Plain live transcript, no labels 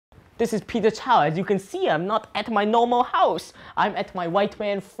This is Peter Chao. As you can see, I'm not at my normal house. I'm at my white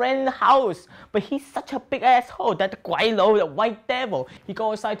man friend house. But he's such a big asshole, that Guy Lo, the white devil. He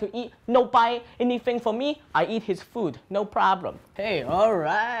go outside to eat, no buy anything for me. I eat his food, no problem. Hey,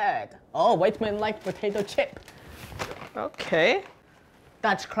 alright. Oh, white man like potato chip. Okay.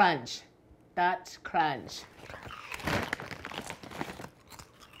 That's crunch. That's crunch.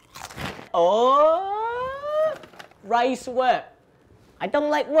 Oh, rice work. I don't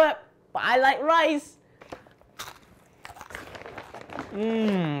like work, but I like rice.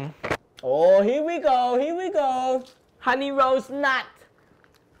 Oh, here we go, here we go. Honey roast nut.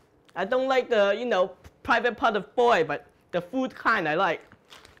 I don't like the, you know, private part of boy, but the food kind I like.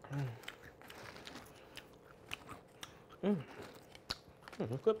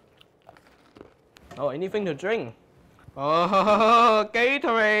 Good. Oh, anything to drink? Oh,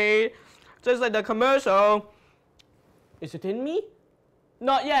 Gatorade. Just like the commercial. Is it in me?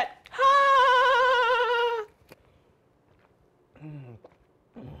 Not yet.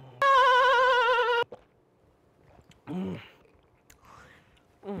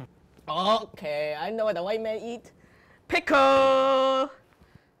 Okay, I know what the white man eat. Pickle.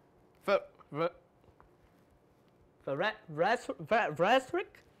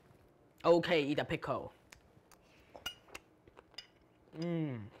 Rhetoric? Okay, eat a pickle.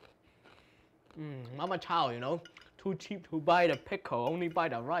 Mama Chow, you know, too cheap to buy the pickle, only buy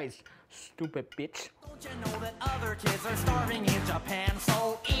the rice. Stupid bitch. Don't you know that other kids are starving in Japan?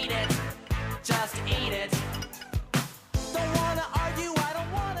 So eat it, just eat it. Don't wanna